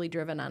 cost is really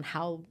driven on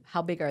how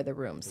big are the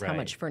rooms? How Right.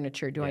 much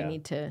furniture do I Yeah.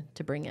 need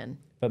to bring in?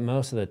 But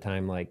most of the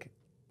time, like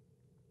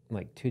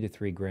 $2,000 to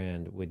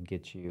 $3,000 would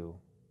get you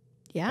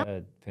Yeah.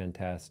 a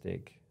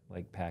fantastic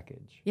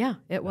package. Yeah,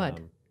 it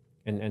would.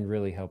 And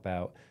really help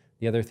out.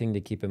 The other thing to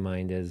keep in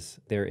mind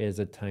is there is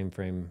a time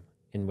frame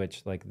in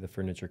which the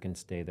furniture can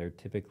stay there.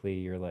 Typically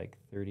you're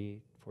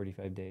 30,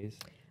 45 days.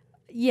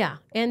 Yeah.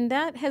 And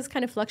that has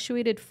kind of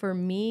fluctuated for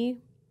me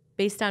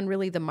based on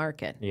really the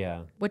market.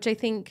 Yeah. Which I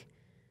think,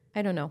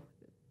 I don't know,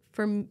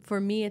 for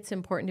me, it's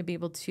important to be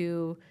able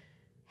to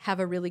have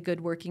a really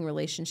good working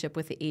relationship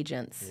with the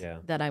agents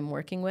that I'm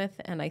working with.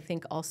 And I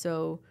think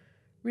also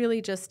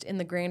really just in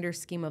the grander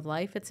scheme of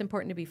life, it's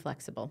important to be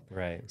flexible.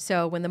 Right.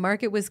 So when the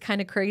market was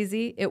kind of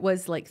crazy, it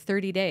was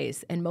 30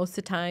 days. And most of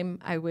the time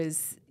I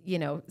was,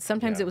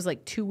 sometimes it was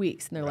 2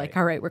 weeks. And they're like,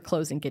 all right, we're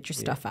closing, get your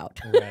stuff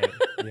out. Right.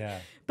 Yeah.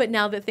 But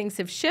now that things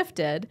have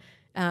shifted,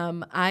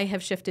 I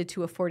have shifted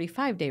to a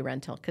 45-day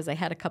rental, because I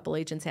had a couple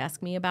agents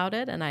ask me about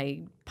it, and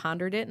I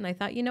pondered it, and I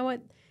thought, you know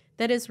what,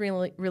 that is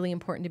really, really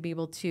important to be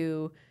able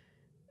to,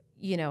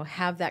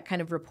 have that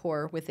kind of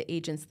rapport with the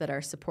agents that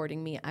are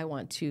supporting me. I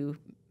want to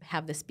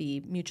have this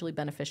be mutually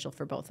beneficial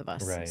for both of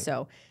us. Right.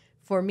 So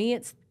for me,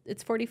 it's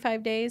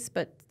 45 days,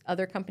 but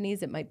other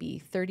companies, it might be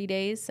 30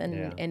 days.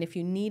 And if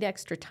you need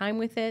extra time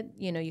with it,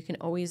 you can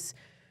always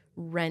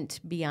rent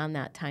beyond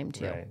that time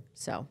too. Right.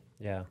 So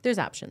Yeah. There's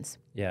options.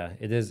 Yeah.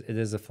 It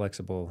is a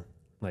flexible,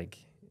 like,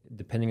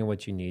 depending on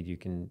what you need, you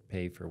can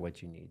pay for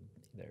what you need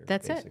there.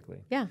 That's basically.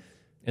 it. Yeah.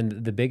 And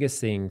the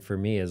biggest thing for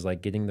me is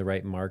like getting the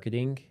right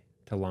marketing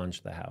to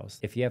launch the house.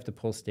 If you have to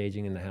pull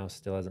staging and the house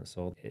still hasn't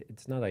sold,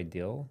 it's not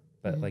ideal,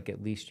 but like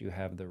at least you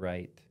have the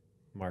right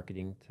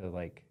marketing to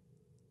like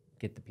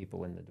get the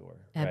people in the door.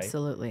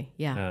 Absolutely. Right?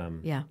 Yeah.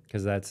 Yeah.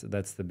 Because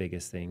that's the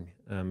biggest thing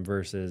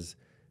versus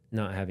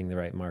not having the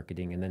right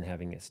marketing and then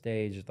having it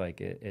staged.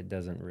 Like it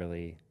doesn't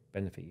really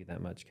benefit you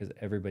that much because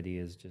everybody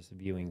is just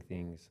viewing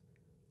things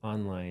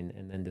online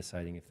and then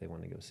deciding if they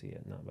want to go see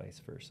it, not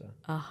vice versa.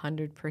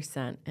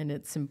 100%. And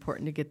it's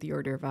important to get the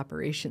order of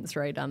operations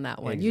right on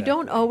that one. Exactly. You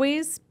don't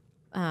always,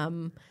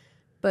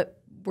 but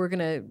we're going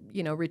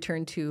to,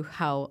 return to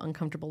how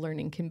uncomfortable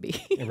learning can be.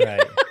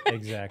 Right.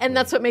 Exactly. And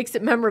that's what makes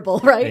it memorable,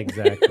 right?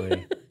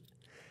 Exactly.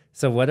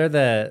 So what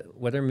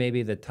are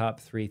maybe the top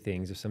 3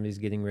 things if somebody's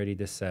getting ready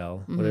to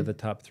sell? What are the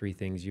top 3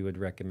 things you would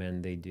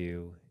recommend they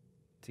do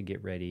to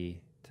get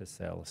ready to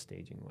sell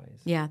staging wise?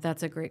 Yeah,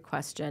 that's a great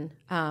question.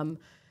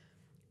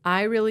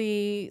 I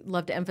really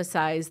love to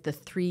emphasize the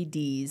 3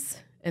 Ds.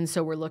 And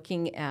so we're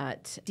looking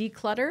at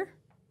declutter,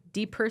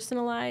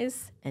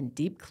 depersonalize, and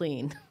deep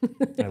clean.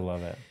 I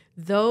love it.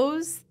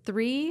 Those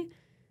 3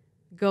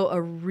 go a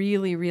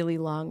really, really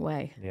long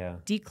way. Yeah.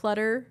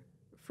 Declutter,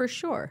 for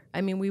sure.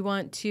 I mean, we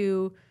want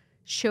to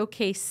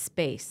showcase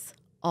space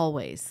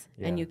always.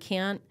 Yeah. And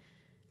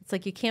it's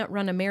like you can't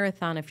run a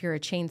marathon if you're a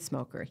chain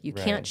smoker. You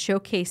Right. can't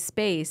showcase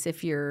space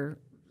if your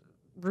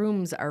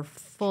rooms are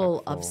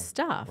full of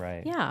stuff.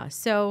 Right. Yeah.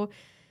 So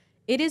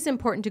it is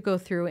important to go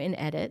through and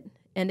edit.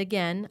 And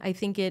again, I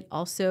think it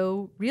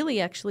also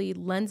really actually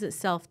lends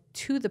itself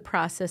to the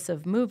process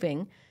of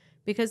moving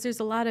because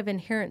there's a lot of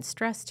inherent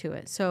stress to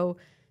it. So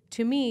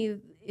to me,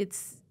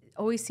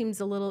 feels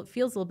a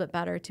little bit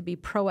better to be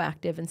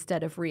proactive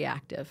instead of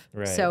reactive.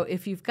 Right. So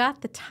if you've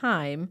got the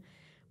time,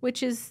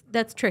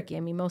 that's tricky.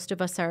 I mean, most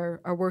of us are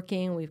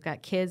working, we've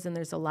got kids, and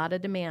there's a lot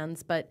of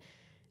demands, but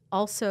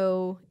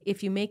also,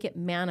 if you make it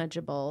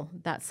manageable,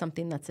 that's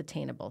something that's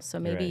attainable. So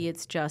maybe Right.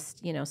 it's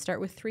just, start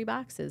with 3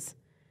 boxes.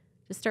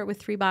 Just start with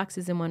 3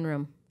 boxes in one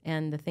room.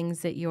 And the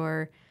things that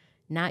you're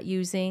not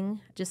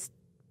using, just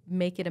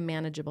make it a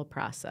manageable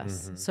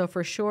process. So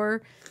for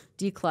sure,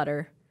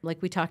 declutter.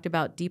 Like we talked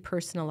about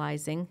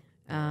depersonalizing.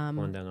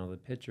 Pulling down all the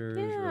pictures,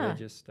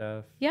 religious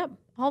stuff, Yep.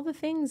 All the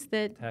things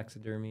that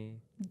taxidermy.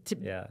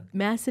 Yeah.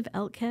 massive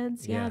elk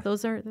heads. Yeah, Yeah.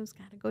 those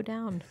got to go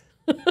down.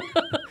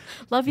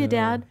 Love you,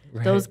 Dad.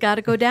 Right. Those got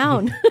to go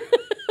down.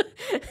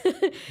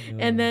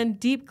 And then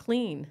deep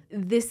clean.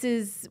 This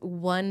is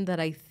one that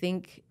I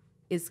think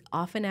is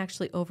often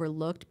actually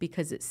overlooked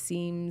because it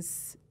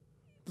seems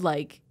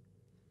like,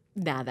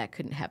 that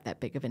couldn't have that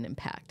big of an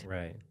impact.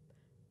 Right.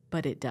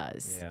 But it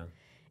does. Yeah.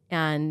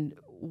 And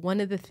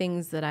one of the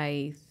things that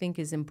I think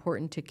is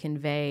important to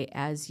convey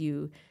as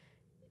you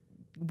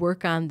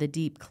work on the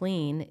deep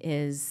clean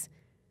is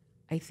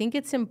I think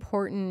it's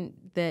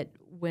important that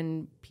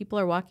when people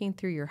are walking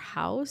through your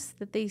house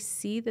that they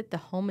see that the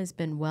home has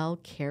been well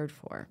cared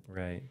for.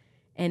 Right.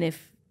 And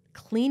if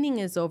cleaning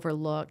is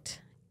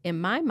overlooked, in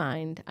my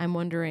mind, I'm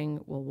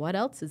wondering, well, what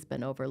else has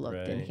been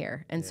overlooked in Right.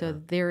 here? And so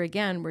there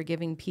again, we're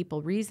giving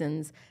people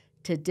reasons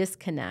to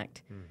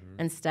disconnect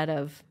instead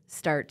of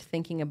start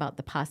thinking about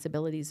the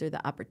possibilities or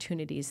the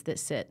opportunities that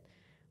sit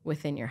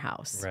within your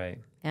house. Right.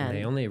 And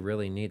they only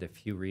really need a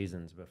few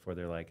reasons before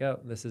they're like, oh,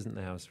 this isn't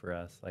the house for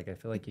us. Like, I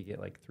feel like you get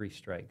like 3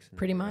 strikes. And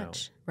Pretty then you're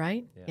much, out.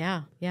 right?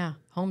 Yeah. Yeah.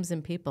 Homes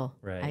and people.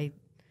 Right. I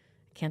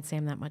can't say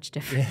I'm that much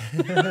different.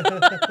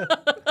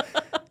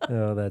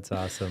 Oh, that's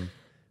awesome.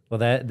 Well,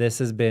 this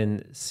has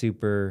been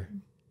super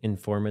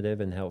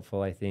informative and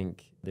helpful. I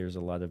think there's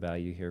a lot of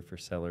value here for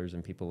sellers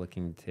and people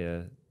looking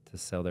to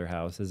sell their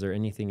house. Is there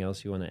anything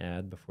else you want to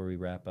add before we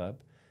wrap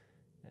up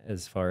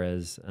as far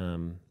as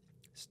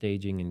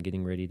staging and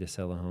getting ready to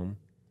sell a home?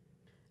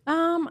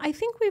 I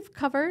think we've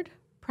covered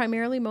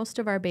primarily most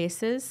of our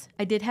bases.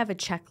 I did have a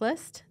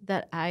checklist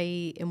that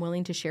I am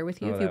willing to share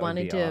with you if you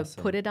wanted to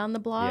put it on the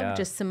blog. Yeah.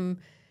 Just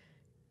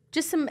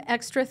some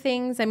extra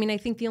things. I mean, I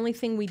think the only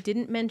thing we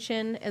didn't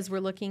mention as we're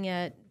looking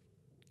at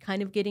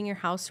kind of getting your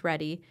house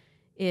ready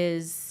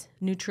is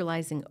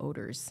neutralizing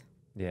odors.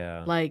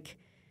 Yeah. Like,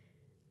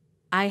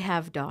 I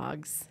have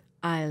dogs.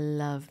 I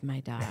love my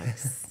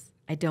dogs.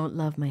 I don't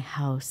love my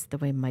house the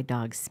way my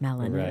dogs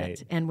smell in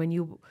Right. it. And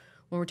when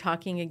we're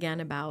talking again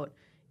about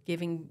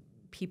giving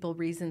people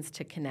reasons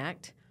to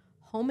connect,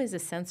 home is a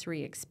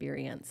sensory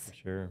experience.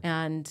 Sure.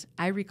 And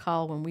I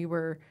recall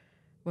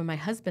when my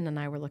husband and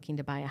I were looking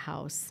to buy a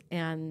house,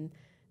 and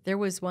there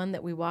was one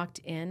that we walked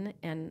in,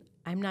 and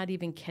I'm not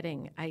even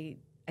kidding. I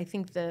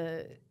think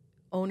the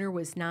owner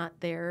was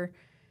not there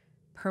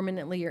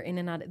permanently or in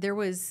and out. There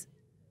was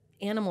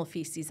animal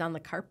feces on the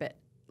carpet.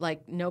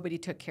 Like, nobody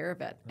took care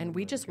of it. And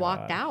we just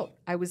walked out.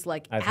 I was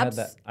like,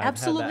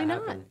 absolutely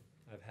not.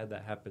 I've had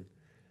that happen.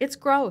 It's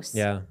gross.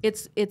 Yeah.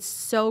 It's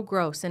so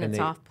gross, and it's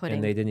off-putting.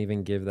 And they didn't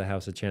even give the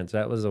house a chance.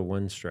 That was a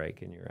 1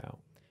 strike and you're out.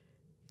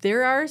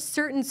 there are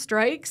certain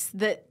strikes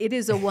that it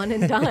is a one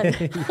and done,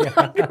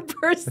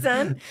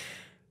 100%.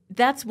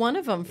 That's one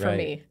of them for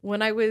me.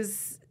 When I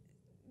was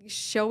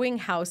showing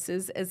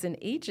houses as an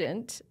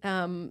agent,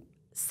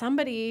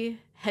 somebody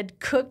had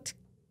cooked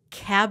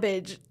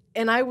cabbage,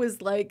 and I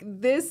was like,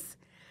 this,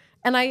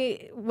 and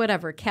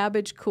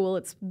cabbage,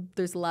 cool.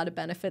 There's a lot of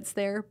benefits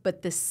there,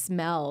 but the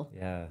smell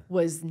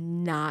was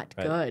not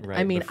good.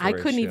 I mean, I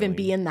couldn't even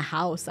be in the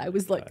house. I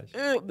was like,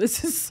 ew,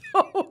 this is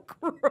so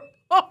gross.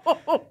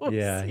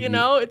 Yeah,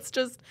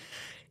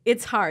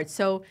 it's hard.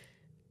 So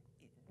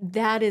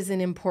that is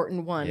an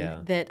important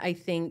one that I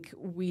think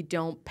we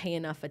don't pay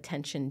enough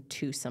attention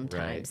to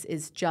sometimes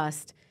is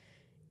just,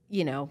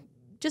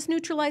 just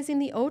neutralizing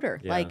the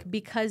odor.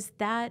 Because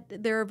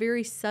there are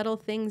very subtle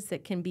things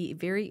that can be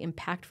very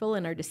impactful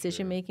in our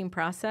decision-making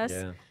process.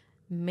 Yeah.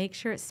 Make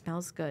sure it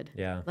smells good.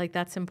 Yeah.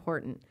 That's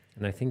important.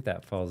 And I think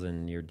that falls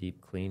in your deep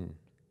clean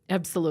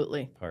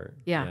Absolutely. part.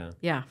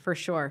 Yeah, for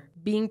sure.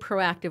 Being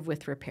proactive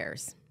with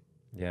repairs.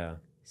 Yeah.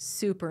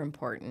 Super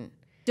important.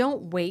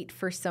 Don't wait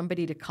for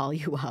somebody to call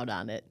you out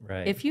on it.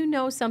 Right. If you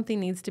know something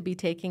needs to be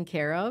taken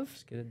care of,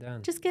 Just get it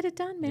done. Just get it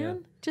done, man.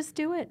 Yeah. Just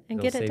do it and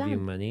It'll get it save done. you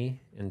money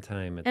and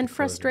time. And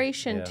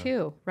frustration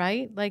too,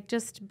 right?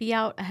 Just be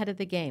out ahead of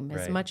the game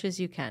as much as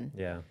you can.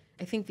 Yeah.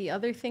 I think the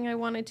other thing I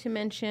wanted to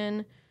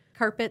mention,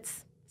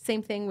 carpets,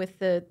 same thing with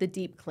the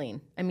deep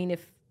clean. I mean,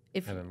 if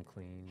have them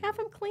clean. Have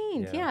them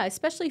cleaned, yeah.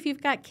 Especially if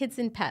you've got kids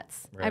and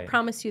pets. I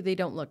promise you they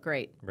don't look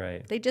great.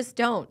 Right. They just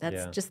don't.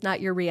 That's just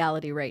not your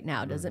reality right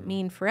now. Doesn't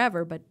mean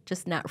forever, but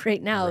just not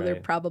right now. They're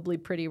probably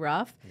pretty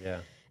rough. Yeah.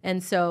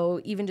 And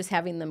so even just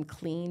having them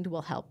cleaned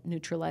will help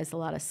neutralize a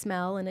lot of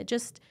smell. And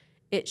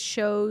it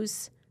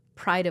shows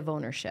pride of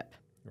ownership.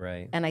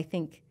 Right. And I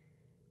think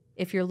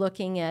if you're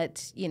looking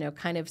at,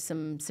 kind of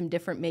some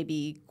different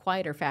maybe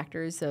quieter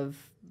factors of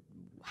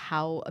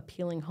how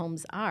appealing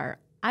homes are,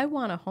 I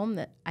want a home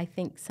that I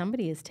think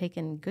somebody has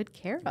taken good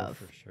care of.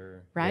 For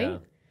sure.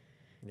 Right?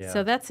 Yeah.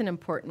 So that's an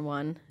important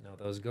one. No,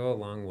 those go a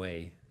long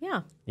way.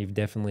 Yeah. You've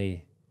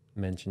definitely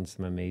mentioned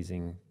some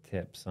amazing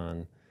tips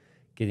on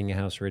getting a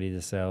house ready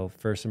to sell.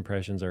 First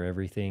impressions are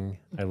everything.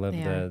 I love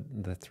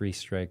the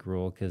 3-strike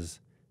rule because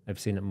I've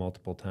seen it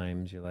multiple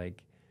times. You're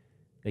like,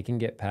 they can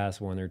get past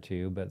 1 or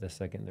 2, but the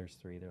second there's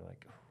 3, they're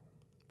like,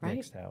 oh,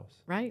 next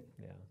house. Right.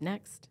 Yeah.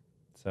 Next.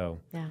 So.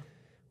 Yeah.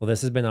 Well,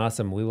 this has been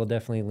awesome. We will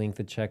definitely link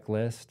the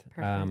checklist.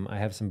 Perfect. I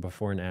have some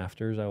before and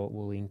afters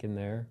we'll link in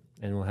there,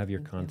 and we'll have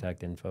your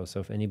contact info. So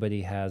if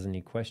anybody has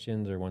any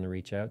questions or want to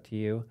reach out to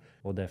you,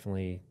 we'll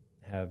definitely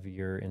have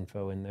your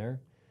info in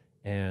there.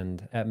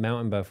 And at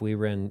Mountain Buff, we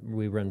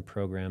run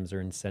programs or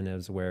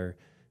incentives where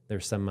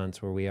there's some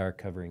months where we are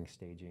covering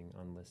staging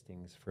on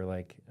listings for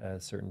like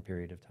a certain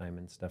period of time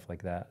and stuff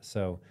like that.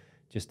 So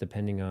just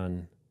depending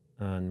on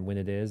when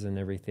it is and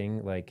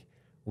everything, like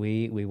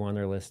we want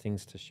our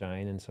listings to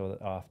shine, and so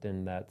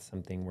often that's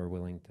something we're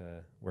willing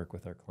to work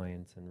with our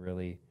clients and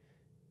really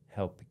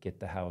help get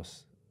the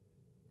house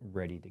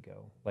ready to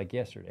go. Like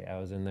yesterday, I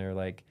was in there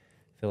like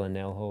filling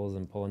nail holes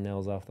and pulling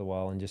nails off the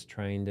wall and just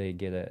trying to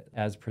get it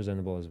as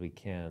presentable as we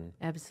can.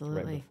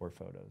 Absolutely. Right before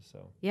photos.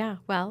 So yeah,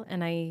 well,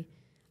 and I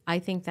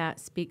think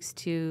that speaks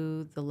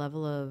to the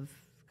level of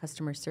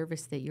customer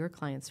service that your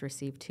clients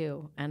receive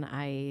too. And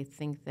I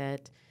think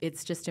that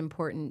it's just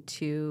important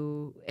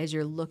to, as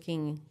you're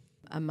looking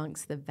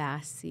amongst the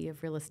vast sea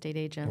of real estate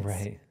agents,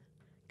 right,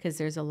 because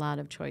there's a lot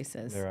of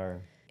choices. there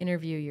are.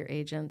 Interview your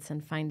agents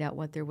and find out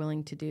what they're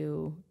willing to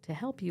do to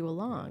help you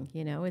along.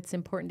 It's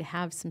important to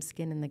have some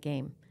skin in the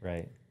game.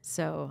 Right.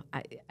 So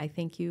I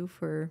thank you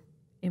for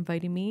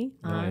inviting me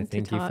on to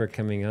thank talk. you for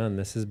coming on.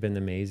 This has been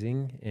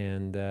amazing,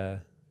 and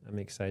I'm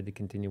excited to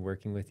continue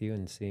working with you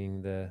and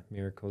seeing the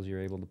miracles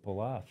you're able to pull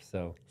off.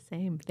 So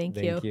same. Thank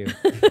you. you.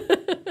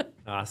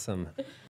 Awesome.